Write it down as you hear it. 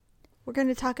we're going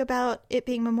to talk about it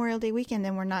being Memorial Day weekend,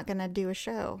 and we're not going to do a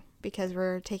show because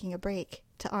we're taking a break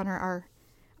to honor our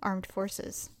armed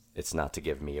forces. It's not to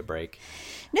give me a break.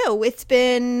 No, it's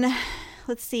been,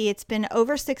 it's been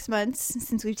over 6 months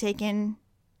since we've taken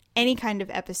any kind of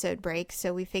episode break.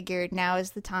 So we figured now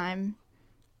is the time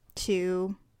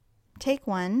to take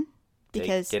one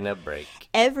because taking a break.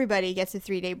 Everybody gets a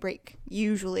 3-day break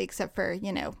usually, except for,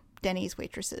 Denny's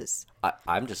waitresses.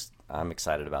 I'm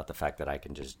excited about the fact that I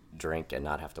can just drink and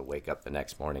not have to wake up the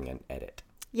next morning and edit.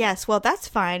 Yes, well, that's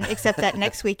fine, except that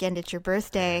next weekend it's your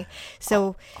birthday.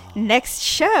 So next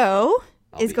show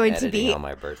is going to be on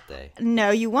my birthday. No,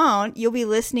 you won't. You'll be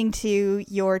listening to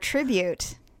your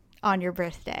tribute on your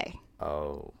birthday.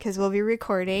 Oh. Because we'll be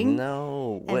recording.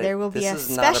 No. And there will be a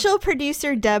special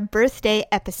producer Dub birthday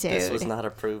episode. This was not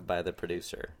approved by the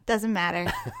producer. Doesn't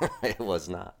matter. It was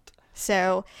not.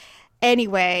 So,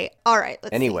 anyway, all right.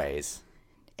 Anyways.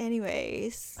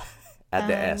 Add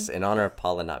the S. In honor of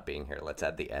Paula not being here, let's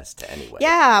add the S to anyway.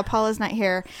 Yeah, Paula's not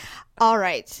here. All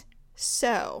right.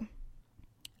 So,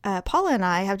 Paula and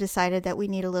I have decided that we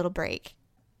need a little break.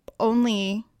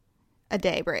 Only a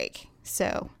day break.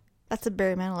 So, that's a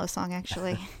Barry Manilow song,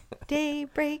 actually. Day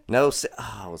break. No, we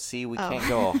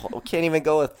can't even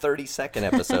go a 30-second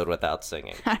episode without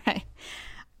singing. All right.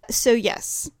 So,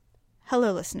 yes.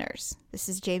 Hello, listeners. This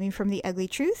is Jamie from The Ugly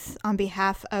Truth. On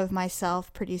behalf of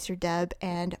myself, producer Deb,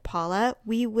 and Paula,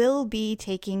 we will be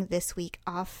taking this week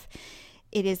off.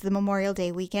 It is the Memorial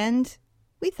Day weekend.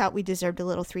 We thought we deserved a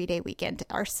little 3-day weekend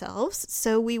ourselves,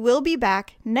 so we will be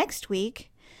back next week.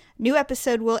 New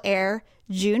episode will air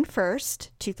June 1st,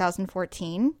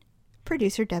 2014.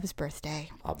 Producer Deb's birthday.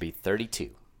 I'll be 32.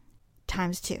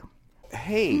 Times 2.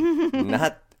 Hey,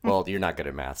 not... Well, you're not good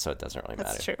at math, so it doesn't really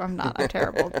matter. That's true. I'm not. I'm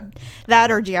terrible. That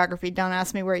or geography. Don't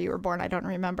ask me where you were born. I don't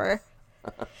remember.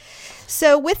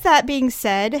 So with that being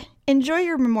said, enjoy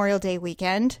your Memorial Day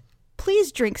weekend.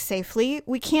 Please drink safely.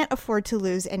 We can't afford to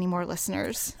lose any more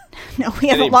listeners. No, we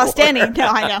haven't lost any. No,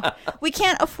 I know. We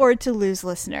can't afford to lose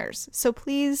listeners. So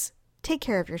please take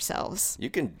care of yourselves. You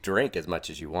can drink as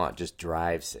much as you want. Just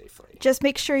drive safely. Just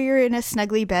make sure you're in a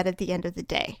snuggly bed at the end of the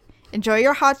day. Enjoy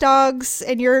your hot dogs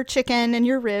and your chicken and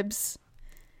your ribs.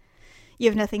 You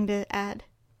have nothing to add?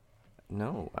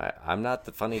 No, I'm not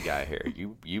the funny guy here.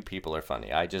 You people are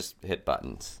funny. I just hit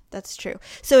buttons. That's true.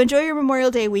 So enjoy your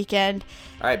Memorial Day weekend.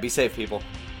 All right, be safe, people.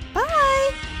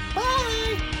 Bye.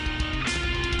 Bye.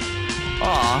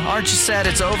 Aw, aren't you sad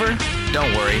it's over?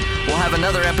 Don't worry, we'll have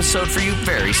another episode for you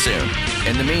very soon.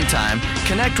 In the meantime,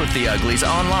 connect with the Uglies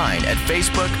online at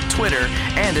Facebook, Twitter,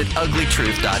 and at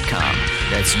uglytruth.com.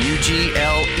 That's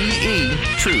UGLEE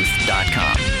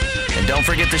truth.com. And don't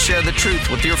forget to share the truth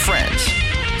with your friends.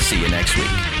 See you next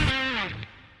week.